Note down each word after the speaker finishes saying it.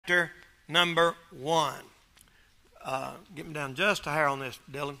Chapter number 1. Get me down just a hair on this,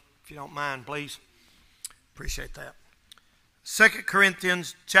 Dylan, if you don't mind, please. Appreciate that. 2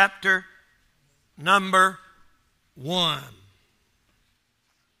 Corinthians chapter number 1.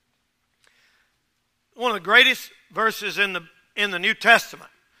 One of the greatest verses in the New Testament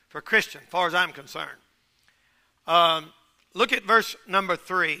for a Christian, as far as I'm concerned. Look at verse number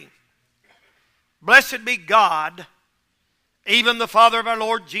 3. Blessed be God, even the Father of our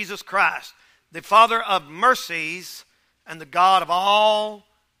Lord Jesus Christ, the Father of mercies and the God of all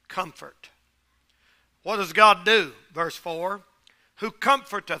comfort. What does God do? Verse 4. Who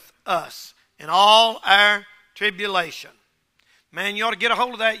comforteth us in all our tribulation. Man, you ought to get a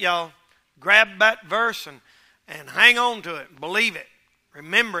hold of that, y'all. Grab that verse and hang on to it. Believe it.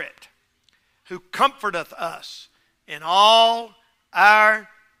 Remember it. Who comforteth us in all our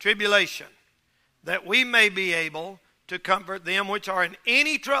tribulation, that we may be able to comfort them which are in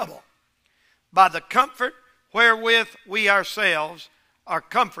any trouble by the comfort wherewith we ourselves are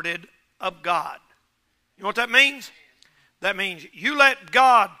comforted of God. You know what that means? That means you let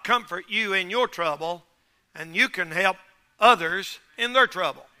God comfort you in your trouble, and you can help others in their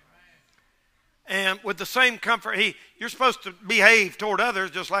trouble. And with the same comfort, you're supposed to behave toward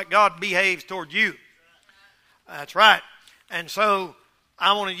others just like God behaves toward you. That's right. And so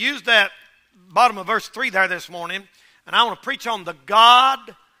I want to use that bottom of verse 3 there this morning, and I want to preach on the God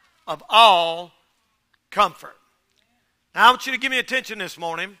of all comfort. Now I want you to give me attention this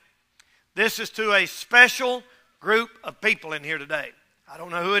morning. This is to a special group of people in here today. I don't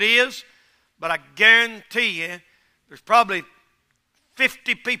know who it is, but I guarantee you there's probably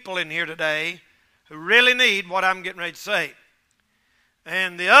 50 people in here today who really need what I'm getting ready to say.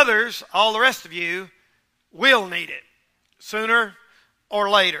 And the others, all the rest of you, will need it sooner or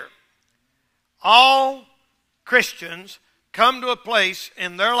later. All Christians come to a place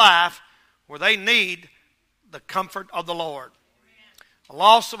in their life where they need the comfort of the Lord. A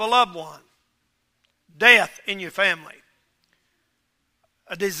loss of a loved one, death in your family,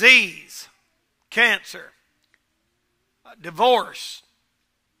 a disease, cancer, a divorce,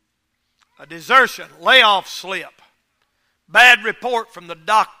 a desertion, layoff slip, bad report from the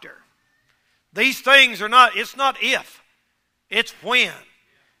doctor. These things are not, it's not if, it's when.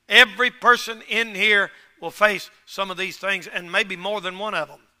 Every person in here will face some of these things, and maybe more than one of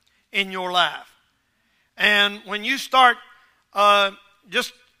them in your life. And when you start,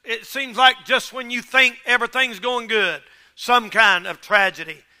 it seems like just when you think everything's going good, some kind of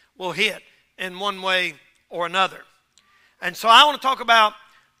tragedy will hit in one way or another. And so I want to talk about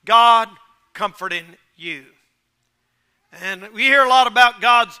God comforting you. And we hear a lot about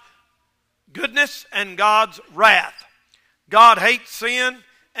God's goodness and God's wrath. God hates sin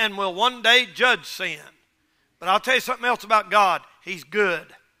and will one day judge sin. But I'll tell you something else about God. He's good.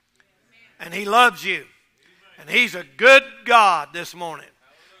 And He loves you. And He's a good God this morning.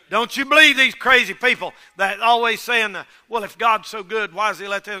 Don't you believe these crazy people that always saying, well, if God's so good, why does He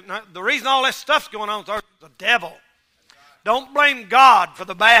let this? No, the reason all this stuff's going on is the devil. Don't blame God for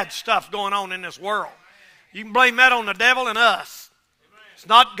the bad stuff going on in this world. You can blame that on the devil and us. It's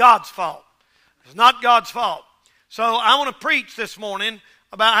not God's fault. It's not God's fault. So I want to preach this morning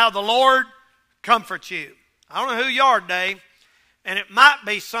about how the Lord comforts you. I don't know who you are today, and it might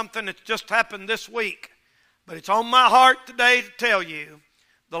be something that's just happened this week, but it's on my heart today to tell you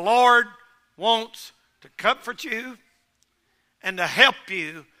the Lord wants to comfort you and to help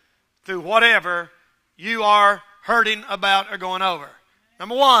you through whatever you are hurting about or going over.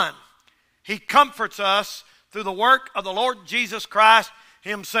 Number one, He comforts us through the work of the Lord Jesus Christ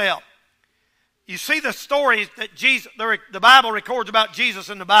Himself. You see the stories that the Bible records about Jesus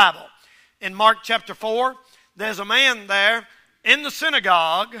in the Bible. In Mark chapter 4, there's a man there in the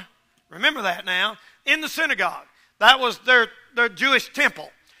synagogue. Remember that now. In the synagogue. That was their Jewish temple.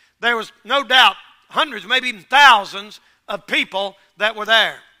 There was no doubt hundreds, maybe even thousands of people that were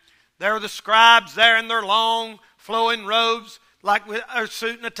there. There were the scribes there in their long flowing robes, like with a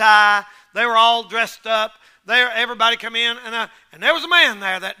suit and a tie. They were all dressed up. Everybody come in, and there was a man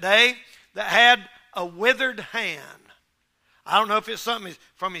there that day that had a withered hand. I don't know if it's something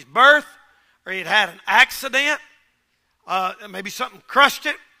from his birth or he'd had an accident. Maybe something crushed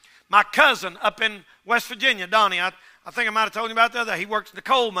it. My cousin up in West Virginia, Donnie, I think I might have told you about the other day. He works in the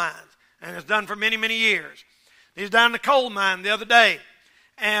coal mines and has done for many, many years. He was down in the coal mine the other day,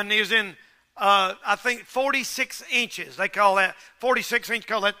 and he was in, I think, 46 inches. They call that 46-inch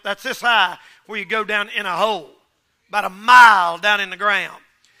coal. That's this high where you go down in a hole, about a mile down in the ground.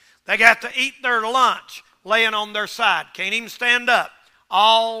 They got to eat their lunch laying on their side. Can't even stand up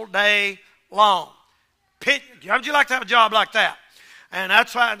all day long. How would you like to have a job like that? And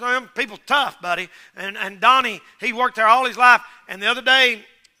that's why them people tough, buddy. And Donnie, he worked there all his life. And the other day,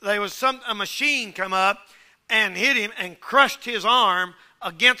 there was a machine come up and hit him and crushed his arm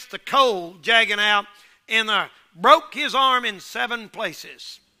against the coal jagging out in there. Broke his arm in 7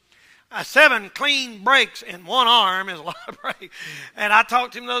 places. 7 clean breaks in one arm is a lot of breaks. And I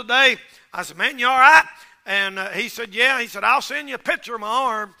talked to him the other day. I said, man, you all right? And he said, yeah. He said, I'll send you a picture of my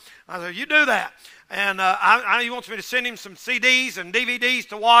arm. I said, you do that. And he wants me to send him some CDs and DVDs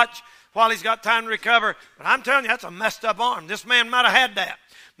to watch while he's got time to recover. But I'm telling you, that's a messed up arm. This man might have had that.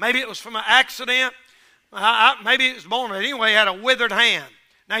 Maybe it was from an accident. Maybe it was born with it. Anyway, he had a withered hand.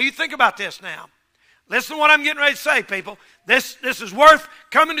 Now, you think about this now. Listen to what I'm getting ready to say, people. This is worth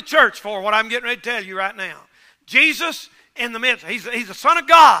coming to church for, what I'm getting ready to tell you right now. Jesus in the midst. He's the Son of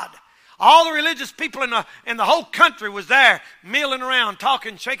God. All the religious people in the whole country was there, milling around,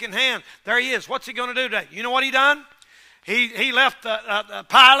 talking, shaking hands. There he is. What's he going to do today? You know what he done? He left the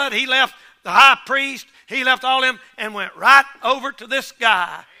Pilate. He left the high priest. He left all them and went right over to this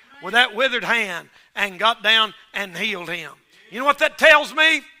guy with that withered hand and got down and healed him. You know what that tells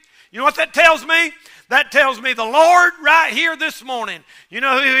me? You know what that tells me? That tells me the Lord right here this morning. You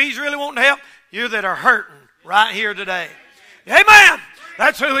know who he's really wanting to help? You that are hurting right here today. Amen.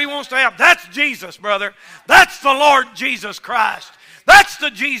 That's who he wants to help. That's Jesus, brother. That's the Lord Jesus Christ. That's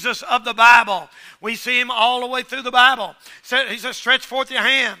the Jesus of the Bible. We see him all the way through the Bible. He says, stretch forth your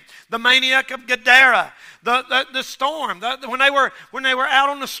hand. The maniac of Gadara. The storm. When they were out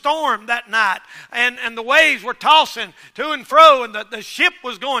on the storm that night. And the waves were tossing to and fro. And the ship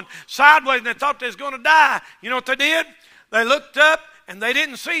was going sideways. And they thought they was going to die. You know what they did? They looked up. And they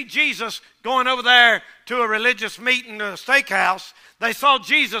didn't see Jesus going over there to a religious meeting, to a steakhouse. They saw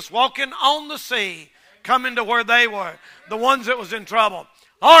Jesus walking on the sea, coming to where they were, the ones that was in trouble.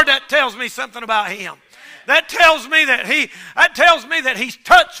 Lord, that tells me something about him. That tells me that he's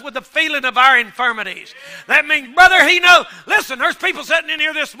touched with the feeling of our infirmities. That means, brother, he knows. Listen, there's people sitting in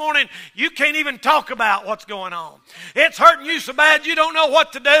here this morning, you can't even talk about what's going on. It's hurting you so bad you don't know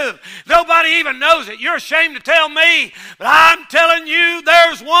what to do. Nobody even knows it. You're ashamed to tell me, but I'm telling you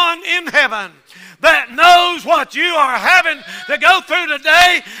there's one in heaven that knows what you are having to go through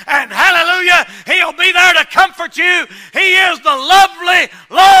today, and hallelujah, he'll be there to comfort you. He is the lovely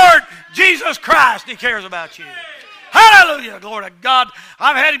Lord Jesus Christ. He cares about you. Hallelujah, glory to God.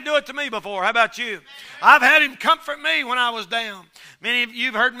 I've had him do it to me before. How about you? I've had him comfort me when I was down. Many of you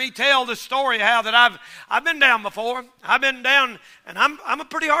have heard me tell the story how that I've been down before. I've been down, and I'm a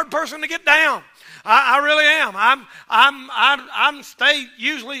pretty hard person to get down. I really am. I'm stay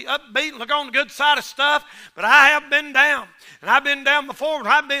usually upbeat and look on the good side of stuff, but I have been down. And I've been down before, and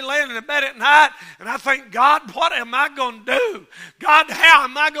I've been laying in the bed at night, and I think, God, what am I going to do? God, how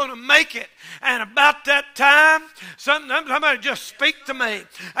am I going to make it? And about that time, somebody just speak to me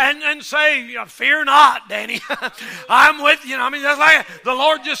and say, fear not, Danny. I'm with you. I mean, that's like the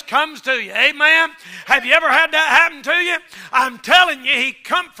Lord just comes to you. Amen? Have you ever had that happen to you? I'm telling you, he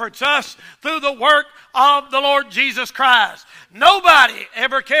comforts us through the work of the Lord Jesus Christ. Nobody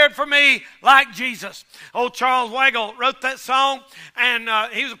ever cared for me like Jesus. Old Charles Waggle wrote that song, and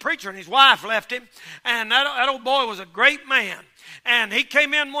he was a preacher, and his wife left him. And that old boy was a great man. And he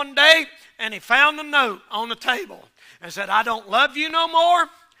came in one day, and he found a note on the table and said, I don't love you no more.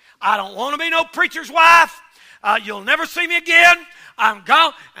 I don't want to be no preacher's wife. You'll never see me again. I'm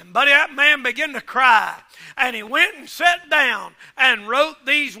gone. And buddy, that man began to cry. And he went and sat down and wrote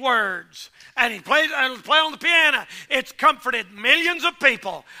these words. And he played on the piano. It's comforted millions of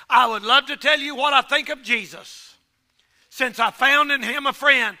people. I would love to tell you what I think of Jesus, since I found in him a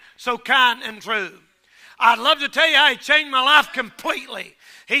friend so kind and true. I'd love to tell you how he changed my life completely.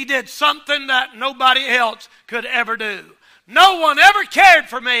 He did something that nobody else could ever do. No one ever cared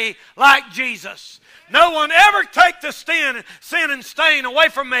for me like Jesus. No one ever take the sin and stain away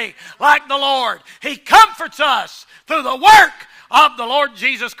from me like the Lord. He comforts us through the work of the Lord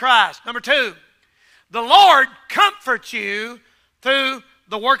Jesus Christ. Number 2, the Lord comforts you through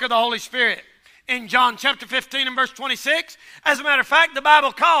the work of the Holy Spirit. In John chapter 15 and verse 26, as a matter of fact, the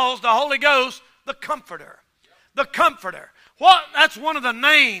Bible calls the Holy Ghost the Comforter. The Comforter. That's one of the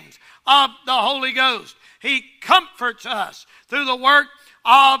names of the Holy Ghost. He comforts us through the work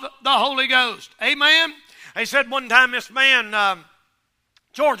of the Holy Ghost. Amen? They said one time this man,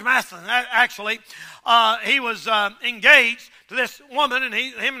 George Maslin, actually, he was engaged to this woman, and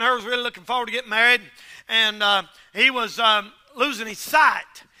him and her was really looking forward to getting married. And he was losing his sight.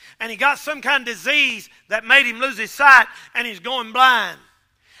 And he got some kind of disease that made him lose his sight, and he's going blind.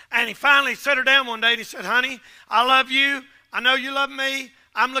 And he finally set her down one day, and he said, honey, I love you. I know you love me.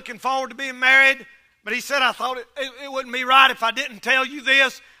 I'm looking forward to being married. But he said, I thought it wouldn't be right if I didn't tell you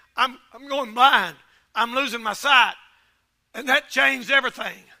this. I'm going blind. I'm losing my sight. And that changed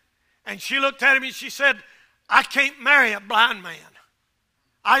everything. And she looked at him and she said, I can't marry a blind man.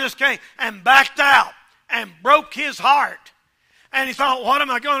 I just can't. And backed out and broke his heart. And he thought, what am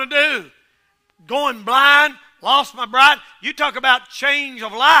I going to do? Going blind, lost my bride. You talk about change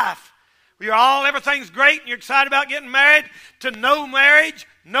of life. Everything's great and you're excited about getting married, to no marriage,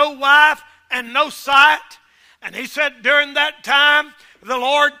 no wife, and no sight. And he said during that time, the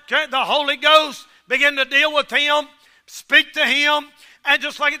Holy Ghost began to deal with him, speak to him. And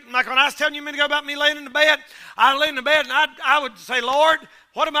just like when I was telling you a minute ago about me laying in the bed, I lay in the bed and I would say, Lord,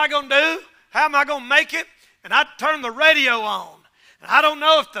 what am I going to do? How am I going to make it? And I'd turn the radio on. And I don't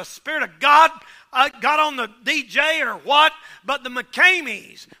know if the Spirit of God got on the DJ or what, but the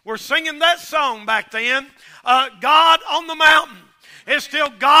McCameys were singing that song back then, God on the mountain. It's still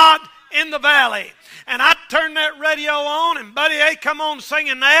God in the valley. And I turned that radio on, and Buddy A come on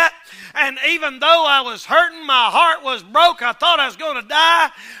singing that. And even though I was hurting, my heart was broke, I thought I was going to die,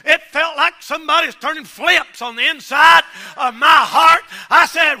 it felt like somebody's turning flips on the inside of my heart. I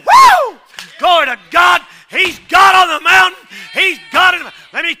said, woo! Glory to God. He's God on the mountain. He's God in the...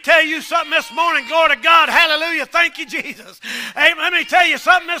 Let me tell you something this morning. Glory to God. Hallelujah. Thank you, Jesus. Hey, let me tell you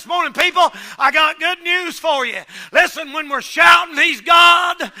something this morning, people. I got good news for you. Listen, when we're shouting, He's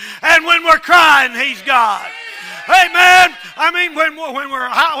God. And when we're crying, He's God. Amen. I mean, when our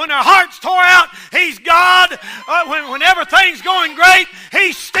heart's tore out, He's God. When everything's going great,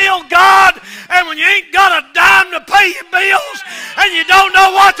 He's still God. And when you ain't got a dime to pay your bills and you don't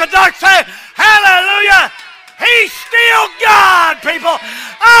know what the doctor said, hallelujah, He's still God, people.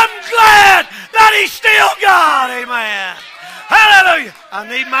 I'm glad that He's still God. Amen. Hallelujah. I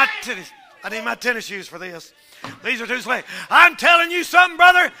need my tennis shoes for this. These are too slick. I'm telling you something,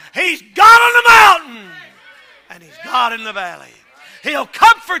 brother. He's God on the mountain. And He's God in the valley. He'll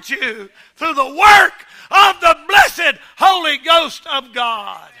comfort you through the work of the blessed Holy Ghost of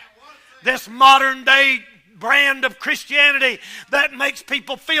God. This modern day brand of Christianity that makes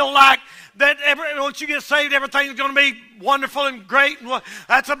people feel like that once you get saved, everything's going to be wonderful and great.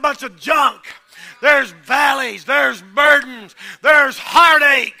 That's a bunch of junk. There's valleys, there's burdens, there's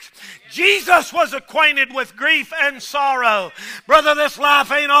heartaches. Jesus was acquainted with grief and sorrow. Brother, this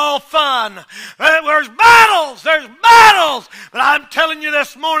life ain't all fun. There's battles. But I'm telling you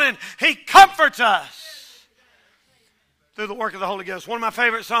this morning, He comforts us through the work of the Holy Ghost. One of my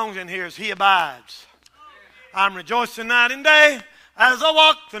favorite songs in here is He Abides. I'm rejoicing night and day as I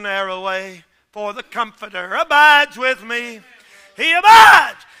walk the narrow way, for the Comforter abides with me. He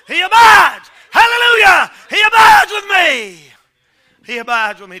abides. He abides. Hallelujah. He abides with me. He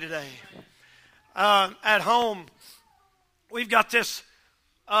abides with me today. At home, we've got this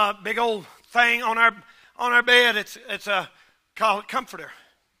big old thing on our bed. It's called a comforter,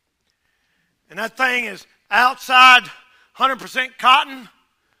 and that thing is outside 100% cotton,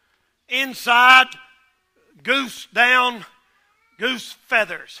 inside goose down, goose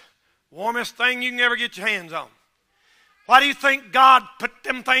feathers. Warmest thing you can ever get your hands on. Why do you think God put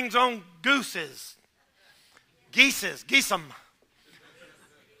them things on gooses? Geese them.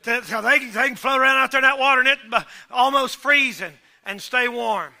 So they can float around out there in that water and it almost freezing and stay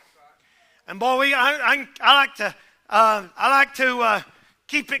warm. And boy, I like to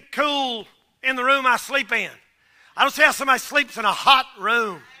keep it cool in the room I sleep in. I don't see how somebody sleeps in a hot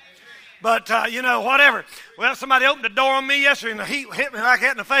room. But, whatever. Well, somebody opened the door on me yesterday and the heat hit me like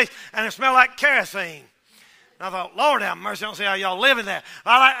that in the face and it smelled like kerosene. And I thought, Lord have mercy, I don't see how y'all live in that.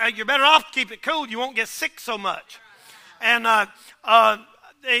 You're better off to keep it cool. You won't get sick so much. And I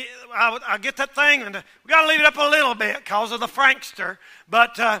get that thing, and we got to leave it up a little bit because of the Frankster.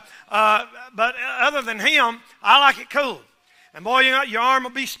 But other than him, I like it cool. And boy, your arm will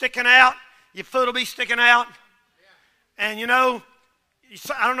be sticking out, your foot will be sticking out, and I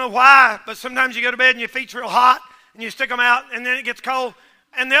don't know why, but sometimes you go to bed and your feet's real hot, and you stick them out, and then it gets cold,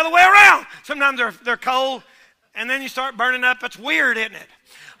 and the other way around. Sometimes they're cold, and then you start burning up. It's weird, isn't it?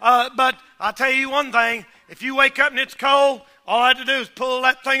 But I'll tell you one thing: if you wake up and it's cold, all I have to do is pull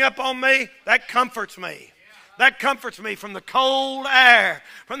that thing up on me. That comforts me. That comforts me from the cold air,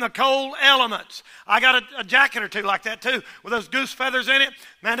 from the cold elements. I got a jacket or two like that too, with those goose feathers in it.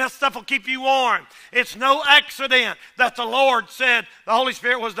 Man, that stuff will keep you warm. It's no accident that the Lord said the Holy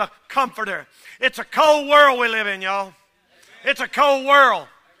Spirit was the comforter. It's a cold world we live in, y'all. It's a cold world.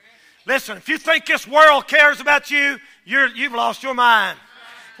 Listen, if you think this world cares about you, you've lost your mind.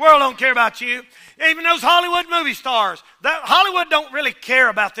 The world don't care about you. Even those Hollywood movie stars, Hollywood don't really care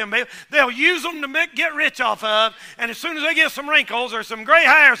about them. They'll use them to get rich off of, and as soon as they get some wrinkles or some gray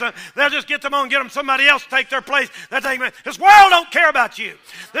hair or something, they'll just get them on and get them somebody else to take their place. This world don't care about you.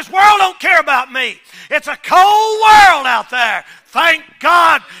 This world don't care about me. It's a cold world out there. Thank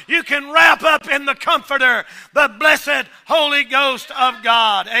God you can wrap up in the Comforter, the blessed Holy Ghost of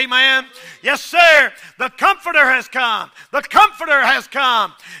God. Amen. Yes, sir. The Comforter has come. The Comforter has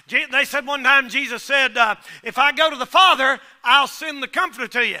come. They said one time, Jesus said, if I go to the Father, I'll send the Comforter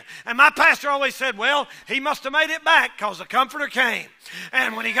to you. And my pastor always said, well, he must have made it back because the Comforter came.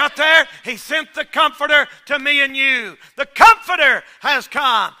 And when he got there, he sent the Comforter to me and you. The Comforter has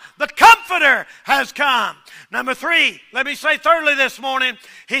come. The Comforter has come. Number 3, let me say thirdly this morning,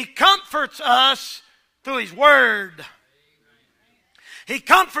 he comforts us through his word. He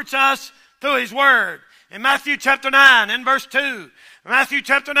comforts us through his word. In Matthew chapter 9 and verse 2. Matthew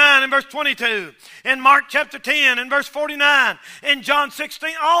chapter 9 and verse 22. In Mark chapter 10 and verse 49. In John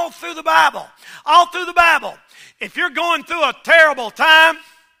 16. All through the Bible. All through the Bible. If you're going through a terrible time,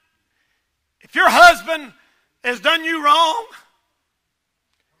 if your husband has done you wrong,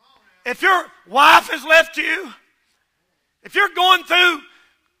 if your wife has left you, if you're going through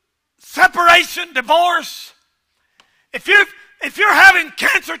separation, divorce, if you're having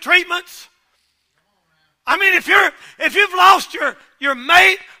cancer treatments, I mean, if you've lost your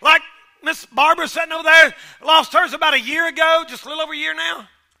mate, like Miss Barbara sitting over there, lost hers about a year ago, just a little over a year now.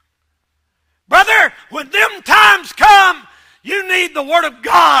 Brother, when them times come, you need the Word of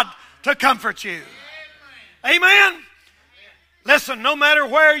God to comfort you. Amen? Listen, no matter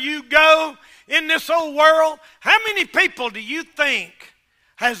where you go in this old world, how many people do you think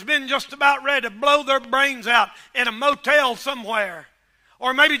has been just about ready to blow their brains out in a motel somewhere?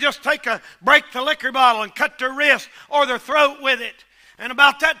 Or maybe just break the liquor bottle and cut their wrist or their throat with it. And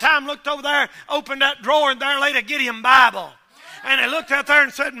about that time looked over there, opened that drawer, and there laid a Gideon Bible. And they looked out there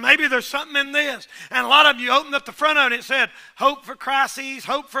and said, maybe there's something in this. And a lot of you opened up the front of it and it said, hope for crises,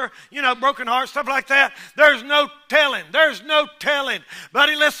 hope for, broken hearts, stuff like that. There's no telling. There's no telling.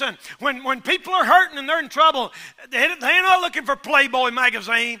 Buddy, listen, when people are hurting and they're in trouble, they're not looking for Playboy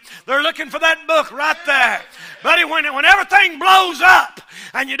magazine. They're looking for that book right there. Buddy, when everything blows up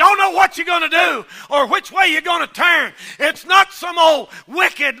and you don't know what you're going to do or which way you're going to turn, it's not some old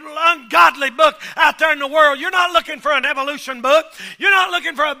wicked, ungodly book out there in the world. You're not looking for an evolution book. You're not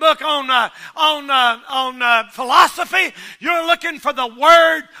looking for a book on philosophy. You're looking for the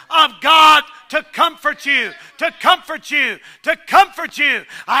Word of God to comfort you, to comfort you, to comfort you.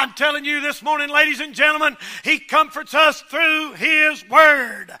 I'm telling you this morning, ladies and gentlemen, He comforts us through His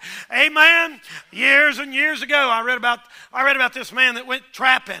Word. Amen. Years and years ago, I read about this man that went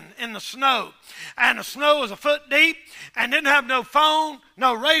trapping in the snow, and the snow was a foot deep, and didn't have no phone,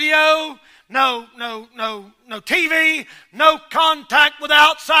 no radio, no TV, no contact with the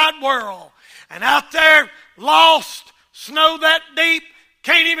outside world. And out there, lost, snow that deep,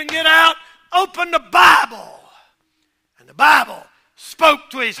 can't even get out, opened the Bible. And the Bible spoke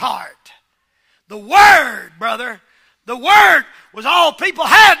to his heart. The Word, brother, the Word was all people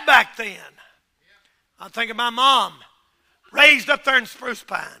had back then. I think of my mom, raised up there in Spruce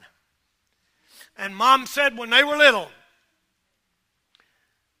Pine. And Mom said when they were little,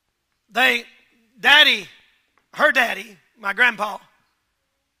 her daddy, my grandpa,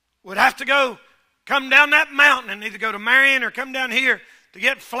 would have to come down that mountain and either go to Marion or come down here to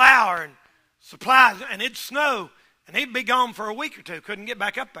get flour and supplies, and it'd snow, and he'd be gone for a week or two, couldn't get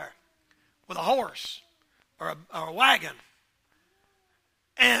back up there with a horse or a wagon.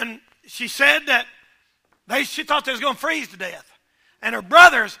 And she said that she thought they was going to freeze to death. And her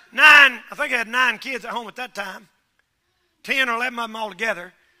brothers, I think I had 9 kids at home at that time, 10 or 11 of them all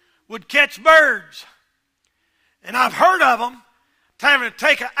together, would catch birds. And I've heard of them having to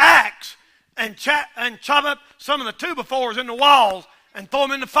take an axe and chop up some of the 2x4s in the walls and throw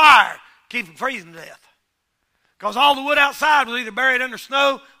them in the fire, keep them freezing to death. Because all the wood outside was either buried under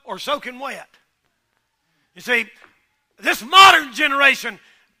snow or soaking wet. You see, this modern generation,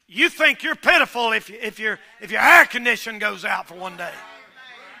 you think you're pitiful if your air condition goes out for one day.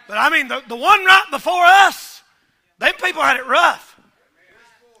 But I mean, the one right before us, them people had it rough.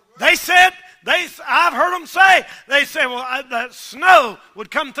 They said, I've heard them say, well, the snow would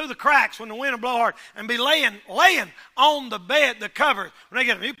come through the cracks when the wind would blow hard and be laying on the bed, the covers. When they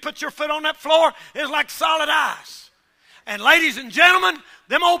get them, you put your foot on that floor, it's like solid ice. And ladies and gentlemen,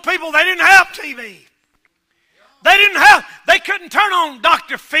 them old people, they didn't have TV. They couldn't turn on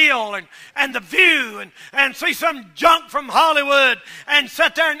Dr. Phil and The View and see some junk from Hollywood and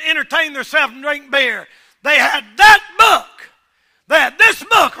sit there and entertain themselves and drink beer. They had that book. They had this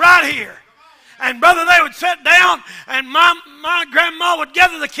book right here. And brother, they would sit down, and my grandma would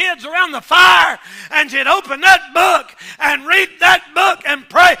gather the kids around the fire, and she'd open that book and read that book and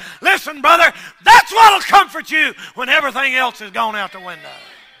pray. Listen, brother, that's what'll comfort you when everything else has gone out the window.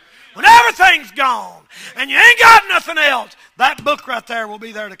 When everything's gone and you ain't got nothing else, that book right there will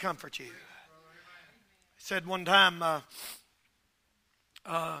be there to comfort you. He said one time,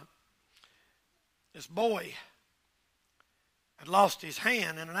 this boy had lost his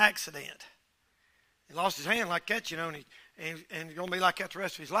hand in an accident. He lost his hand like that, and he's going to be like that the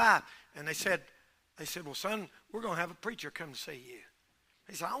rest of his life. And they said, well, son, we're going to have a preacher come to see you.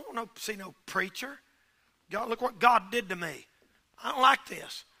 He said, I don't want to see no preacher. God, look what God did to me. I don't like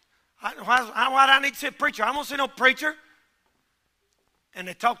this. Why do I need to see a preacher? I don't want to see no preacher. And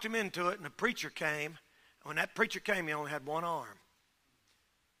they talked him into it, and the preacher came. And when that preacher came, he only had one arm.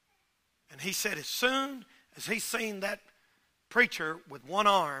 And he said as soon as he seen that preacher with one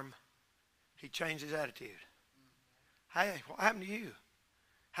arm, he changed his attitude. Hey, what happened to you?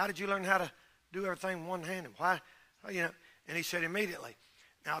 How did you learn how to do everything one-handed? Why? And he said immediately.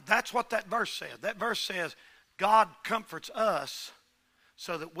 Now, that's what that verse says. That verse says, God comforts us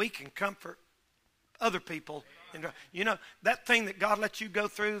so that we can comfort other people. And, that thing that God let you go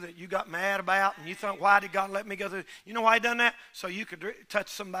through that you got mad about and you thought, why did God let me go through? You know why he done that? So you could touch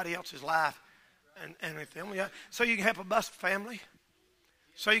somebody else's life. And so you can help a bus family.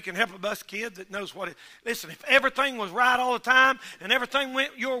 So you can help a bus kid that knows what it is. Listen, if everything was right all the time and everything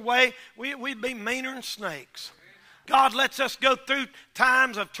went your way, we'd be meaner than snakes. God lets us go through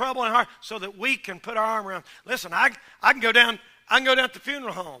times of trouble and heart so that we can put our arm around. Listen, I can go down to the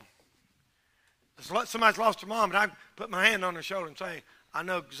funeral home. Somebody's lost their mom, and I can put my hand on their shoulder and say, I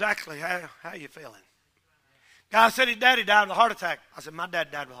know exactly how you're feeling. Guy said his daddy died of a heart attack. I said, my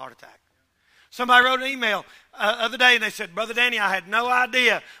dad died of a heart attack. Somebody wrote an email the other day, and they said, Brother Danny, I had no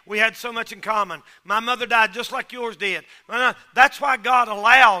idea we had so much in common. My mother died just like yours did. That's why God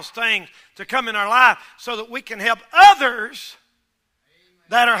allows things to come in our life so that we can help others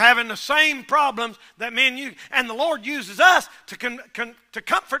that are having the same problems that me and you. And the Lord uses us to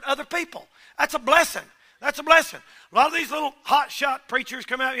comfort other people. That's a blessing. That's a blessing. A lot of these little hot-shot preachers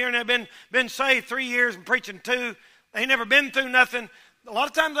come out here and they've been saved 3 years and preaching 2. They ain't never been through nothing. A lot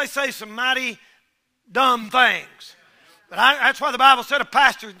of times they say some mighty dumb things. But that's why the Bible said a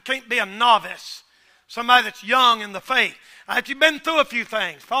pastor can't be a novice. Somebody that's young in the faith. If you've been through a few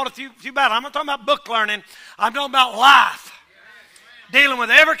things, fought a few battles. I'm not talking about book learning. I'm talking about life. Dealing with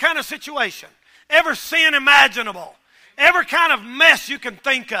every kind of situation. Every sin imaginable. Every kind of mess you can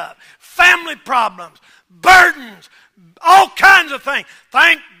think of. Family problems. Burdens. All kinds of things.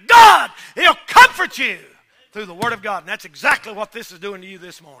 Thank God He'll comfort you through the Word of God. And that's exactly what this is doing to you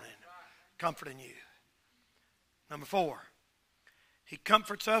this morning. Comforting you. Number 4. He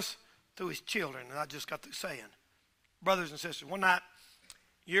comforts us through His children. And I just got through saying. Brothers and sisters, one night,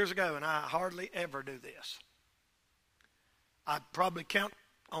 years ago, and I hardly ever do this. I'd probably count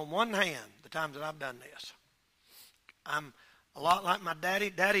on one hand the times that I've done this. I'm a lot like my daddy.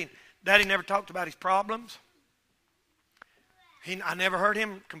 Daddy never talked about his problems. I never heard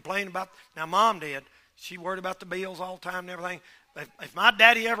him complain about. Now, Mom did. She worried about the bills all the time and everything. But if my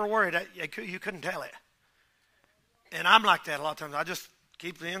daddy ever worried, you couldn't tell it. And I'm like that a lot of times. I just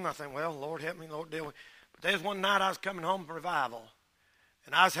keep it in. I think, well, Lord help me, Lord deal with. But there's one night I was coming home from revival,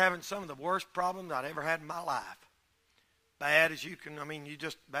 and I was having some of the worst problems I'd ever had in my life. Bad as you can.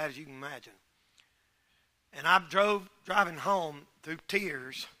 Just bad as you can imagine. And I driving home through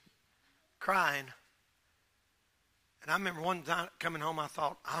tears, crying. And I remember one time coming home, I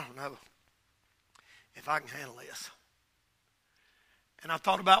thought, I don't know if I can handle this. And I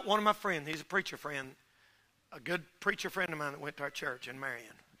thought about one of my friends. He's a preacher friend, a good preacher friend of mine that went to our church in Marion.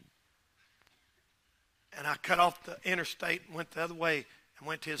 And I cut off the interstate and went the other way and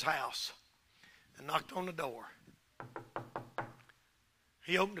went to his house and knocked on the door.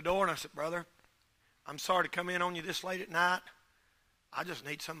 He opened the door and I said, Brother, I'm sorry to come in on you this late at night. I just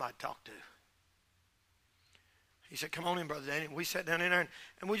need somebody to talk to. He said, come on in, Brother Danny. And we sat down in there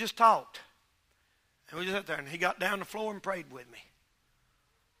and we just talked. And we just sat there and he got down the floor and prayed with me.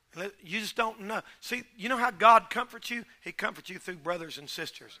 You just don't know. See, you know how God comforts you? He comforts you through brothers and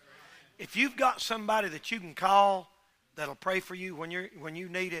sisters. If you've got somebody that you can call that'll pray for you when you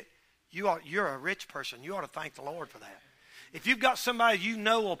need it, you're a rich person. You ought to thank the Lord for that. If you've got somebody you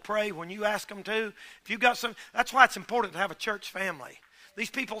know will pray when you ask them to, that's why it's important to have a church family. These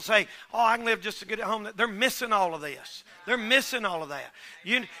people say, oh, I can live just to get at home. They're missing all of this. They're missing all of that.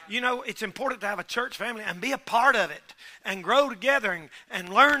 You know, it's important to have a church family and be a part of it and grow together and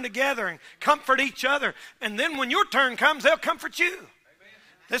learn together and comfort each other. And then when your turn comes, they'll comfort you.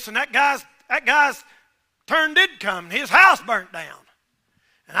 Listen, that guy's that guy's turn did come, and his house burnt down.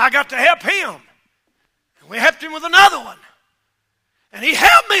 And I got to help him. And we helped him with another one. And he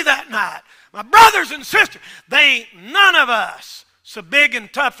helped me that night. My brothers and sisters, they ain't none of us so big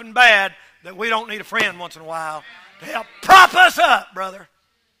and tough and bad that we don't need a friend once in a while to help prop us up, brother.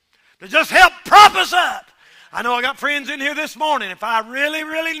 To just help prop us up. I know I got friends in here this morning. If I really,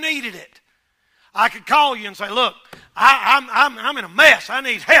 really needed it, I could call you and say, look, I'm in a mess. I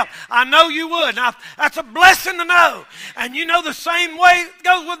need help. I know you would. Now, that's a blessing to know. And you know the same way it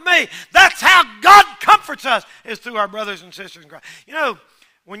goes with me. That's how God comforts us, is through our brothers and sisters in Christ. You know,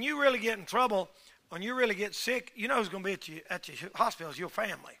 when you really get in trouble, when you really get sick, you know who's going to be at your hospital is your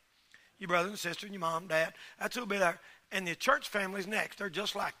family. Your brother and sister and your mom, dad. That's who'll be there. And the church family's next. They're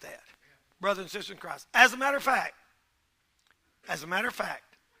just like that. Brothers and sisters in Christ. As a matter of fact,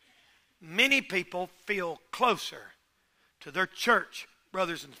 many people feel closer to their church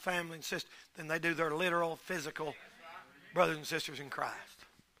brothers and family and sisters than they do their literal, physical brothers and sisters in Christ,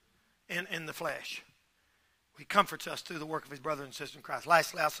 in the flesh. He comforts us through the work of his brothers and sisters in Christ.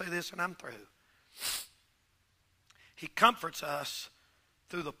 Lastly, I'll say this and I'm through. He comforts us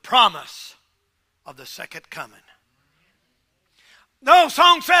through the promise of the second coming. The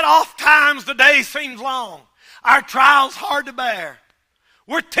song said, oft times the day seems long, our trials hard to bear.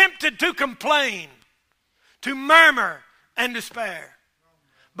 We're tempted to complain, to murmur and despair.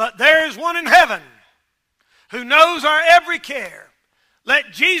 But there is one in heaven who knows our every care.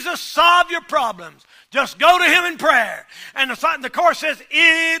 Let Jesus solve your problems. Just go to him in prayer. And the chorus says,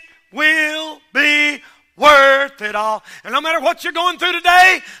 it will be worth it all. And no matter what you're going through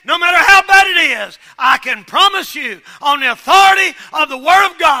today, no matter how bad it is, I can promise you on the authority of the Word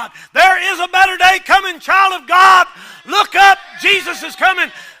of God, there is a better day coming, child of God. Look up, Jesus is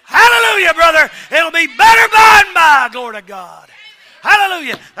coming. Hallelujah, brother. It'll be better by and by, glory to God.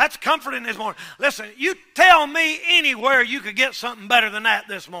 Hallelujah. That's comforting this morning. Listen, you tell me anywhere you could get something better than that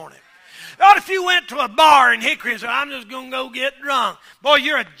this morning. What if you went to a bar in Hickory and said, I'm just going to go get drunk? Boy,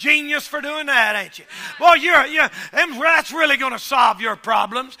 you're a genius for doing that, ain't you? Boy, that's really going to solve your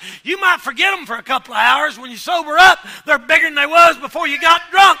problems. You might forget them for a couple of hours. When you sober up, they're bigger than they was before you got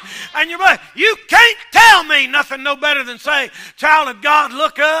drunk. And you can't tell me nothing no better than say, child of God,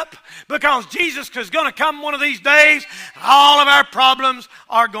 look up, because Jesus is going to come one of these days, and all of our problems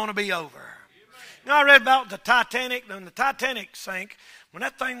are going to be over. You know, I read about the Titanic. When the Titanic sank, when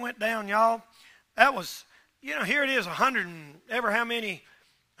that thing went down, y'all, that was, here it is, 100 and ever how many,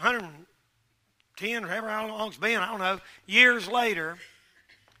 110 or ever how long it's been, I don't know, years later,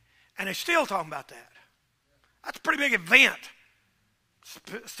 and they're still talking about that. That's a pretty big event,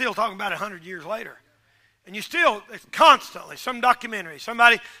 still talking about it 100 years later. And you still, it's constantly, some documentary,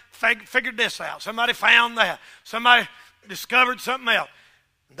 somebody figured this out, somebody found that, somebody discovered something else.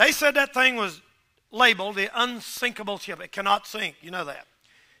 They said that thing was labeled the unsinkable ship. It cannot sink. You know that.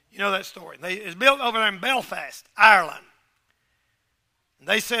 You know that story. It's built over there in Belfast, Ireland.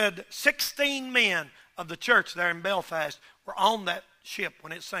 They said 16 men of the church there in Belfast were on that ship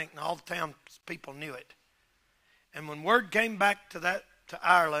when it sank, and all the townspeople knew it. And when word came back to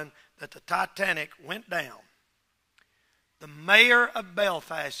Ireland that the Titanic went down, the mayor of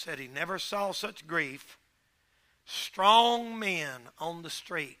Belfast said he never saw such grief. Strong men on the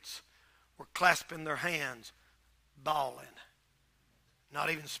streets were clasping their hands, bawling,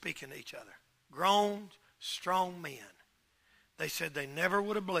 not even speaking to each other. Grown, strong men. They said they never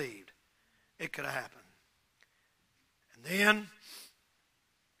would have believed it could have happened. And then,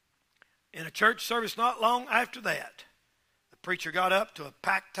 in a church service not long after that, the preacher got up to a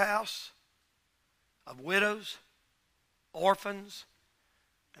packed house of widows, orphans,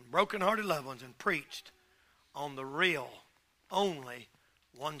 and broken-hearted loved ones and preached on the real, only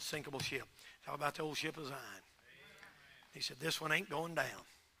one sinkable ship. Talk about the old ship of Zion. He said, this one ain't going down.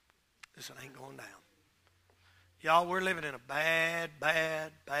 This one ain't going down. Y'all, we're living in a bad,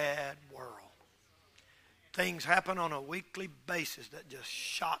 bad, bad world. Things happen on a weekly basis that just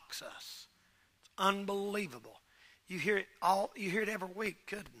shocks us. It's unbelievable. You hear it every week.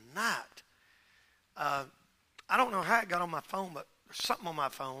 Good night. I don't know how it got on my phone, but there's something on my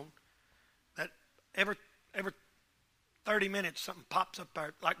phone that every 30 minutes, something pops up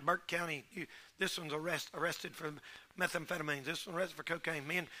there, like Burke County. This one's arrested for methamphetamines. This one's arrested for cocaine.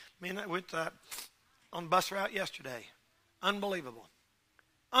 Me and I went on bus route yesterday. Unbelievable.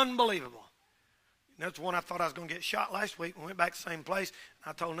 Unbelievable. That's one I thought I was going to get shot last week. We went back to the same place.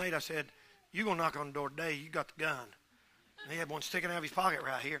 And I told Nate, I said, you're going to knock on the door today. You got the gun. And he had one sticking out of his pocket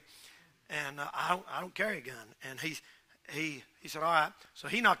right here. And I don't carry a gun. And he said, all right. So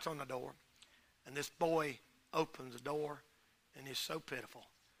he knocks on the door. And this boy opens the door, and it's so pitiful.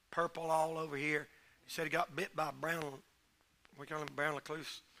 purple all over here. He said he got bit by a brown, we call him brown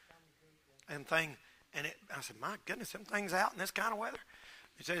recluse and thing. And I said, my goodness, them things out in this kind of weather.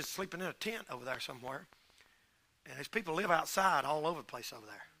 He said he's sleeping in a tent over there somewhere. And these people live outside all over the place over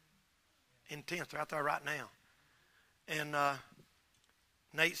there. In tents, they're out there right now. And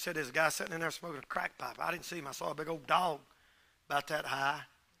Nate said there's a guy sitting in there smoking a crack pipe. I didn't see him. I saw a big old dog about that high.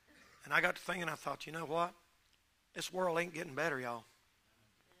 And I got to thinking, I thought, you know what? This world ain't getting better, y'all.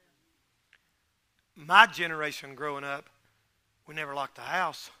 My generation growing up, we never locked the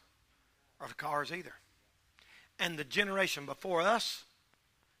house or the cars either. And the generation before us,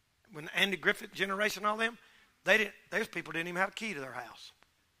 when Andy Griffith generation, all them, those people didn't even have a key to their house.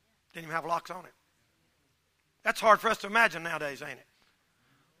 Didn't even have locks on it. That's hard for us to imagine nowadays, ain't it?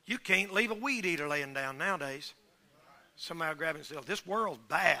 You can't leave a weed eater laying down nowadays. Somebody will grab it and say, this world's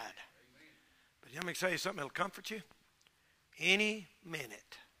bad. But let me tell you something that'll comfort you. Any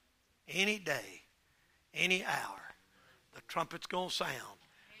minute, any day, any hour, the trumpet's going to sound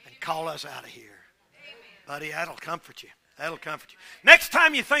and call us out of here. Buddy, that'll comfort you. That'll comfort you. Next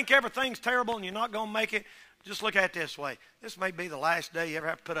time you think everything's terrible and you're not going to make it, just look at it this way. This may be the last day you ever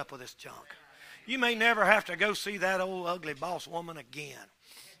have to put up with this junk. You may never have to go see that old ugly boss woman again.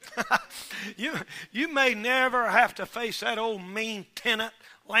 You may never have to face that old mean tenant,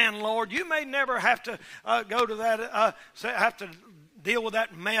 landlord. You may never have to go to that, have to deal with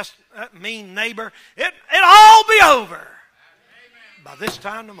that mess, that mean neighbor. It'll all be over by this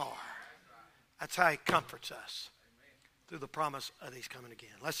time tomorrow. That's how he comforts us through the promise of he's coming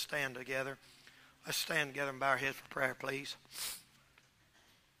again. Let's stand together. Let's stand together and bow our heads for prayer, please.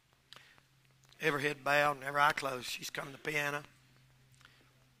 Every head bowed and every eye closed. She's coming to the piano.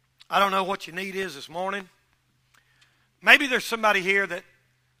 I don't know what your need is this morning. Maybe there's somebody here that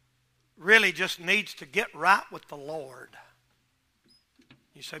really just needs to get right with the Lord.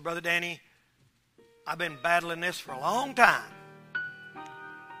 You say, Brother Danny, I've been battling this for a long time.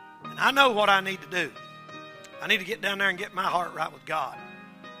 And I know what I need to do. I need to get down there and get my heart right with God.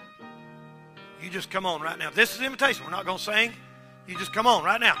 You just come on right now. This is the invitation. We're not going to sing. You just come on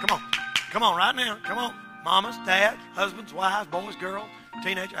right now. Come on. Come on right now. Come on. Mamas, dads, husbands, wives, boys, girls,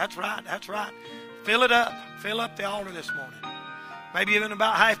 teenagers. That's right. That's right. Fill it up. Fill up the altar this morning. Maybe you've been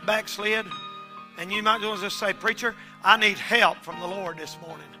about half backslid, and you might just say, Preacher, I need help from the Lord this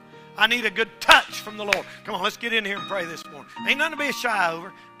morning. I need a good touch from the Lord. Come on, let's get in here and pray this morning. Ain't nothing to be shy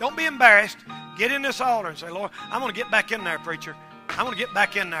over. Don't be embarrassed. Get in this altar and say, Lord, I'm going to get back in there, preacher. I'm going to get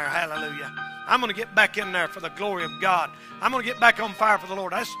back in there. Hallelujah. I'm going to get back in there for the glory of God. I'm going to get back on fire for the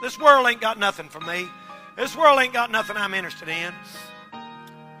Lord. This world ain't got nothing for me. This world ain't got nothing I'm interested in.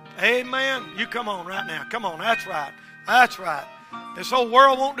 Amen. You come on right now. Come on. That's right. That's right. This whole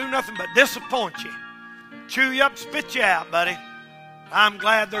world won't do nothing but disappoint you. Chew you up, spit you out, buddy. I'm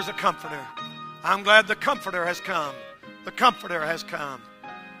glad there's a comforter. I'm glad the comforter has come. The comforter has come.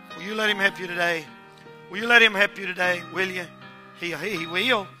 Will you let him help you today? Will you let him help you today? Will you? He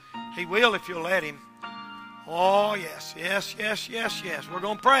will. He will if you'll let him. Oh, yes, yes, yes, yes, yes. We're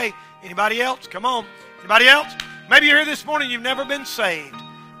going to pray. Anybody else? Come on. Anybody else? Maybe you're here this morning, you've never been saved.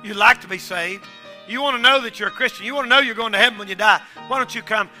 You'd like to be saved. You want to know that you're a Christian. You want to know you're going to heaven when you die. Why don't you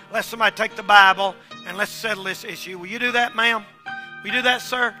come? Let somebody take the Bible and let's settle this issue. Will you do that, ma'am? Will you do that,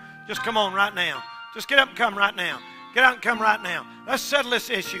 sir? Just come on right now. Just get up and come right now. Get out and come right now. Let's settle this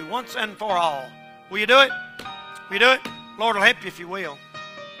issue once and for all. Will you do it? Will you do it? Lord will help you if you will.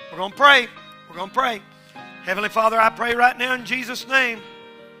 We're going to pray. We're going to pray. Heavenly Father, I pray right now in Jesus' name,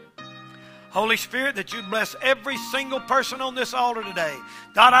 Holy Spirit, that you'd bless every single person on this altar today.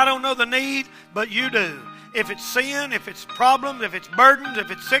 God, I don't know the need, but you do. If it's sin, if it's problems, if it's burdens, if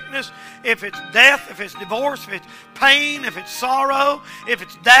it's sickness, if it's death, if it's divorce, if it's pain, if it's sorrow, if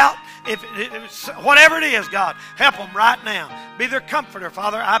it's doubt, if it's whatever it is, God, help them right now. Be their comforter,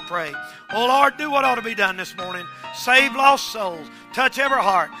 Father, I pray. Oh, Lord, do what ought to be done this morning. Save lost souls. Touch every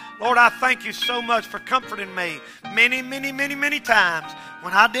heart. Lord, I thank you so much for comforting me many, many, many, many times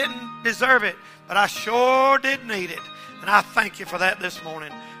when I didn't deserve it, but I sure did need it. And I thank you for that this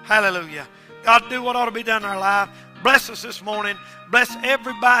morning. Hallelujah. God, do what ought to be done in our life. Bless us this morning. Bless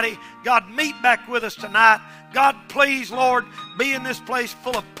everybody. God, meet back with us tonight. God, please, Lord, be in this place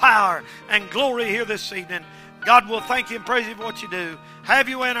full of power and glory here this evening. God, we'll thank you and praise you for what you do. Have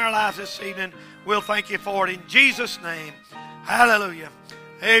you in our lives this evening. We'll thank you for it in Jesus' name. Hallelujah.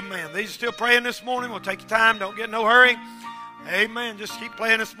 Amen. These are still praying this morning. We'll take your time. Don't get in no hurry. Amen. Just keep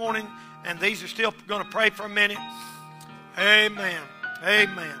playing this morning. And these are still going to pray for a minute. Amen.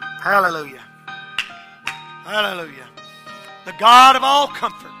 Amen. Hallelujah. Hallelujah. The God of all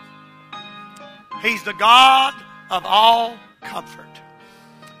comfort. He's the God of all comfort.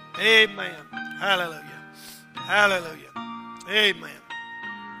 Amen. Hallelujah. Hallelujah. Amen.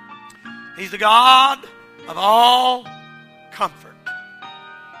 He's the God of all comfort.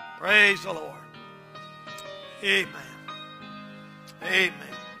 Praise the Lord. Amen. Amen.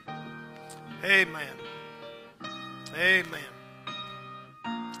 Amen. Amen.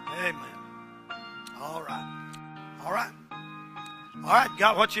 Amen. All right. All right. All right.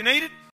 Got what you needed?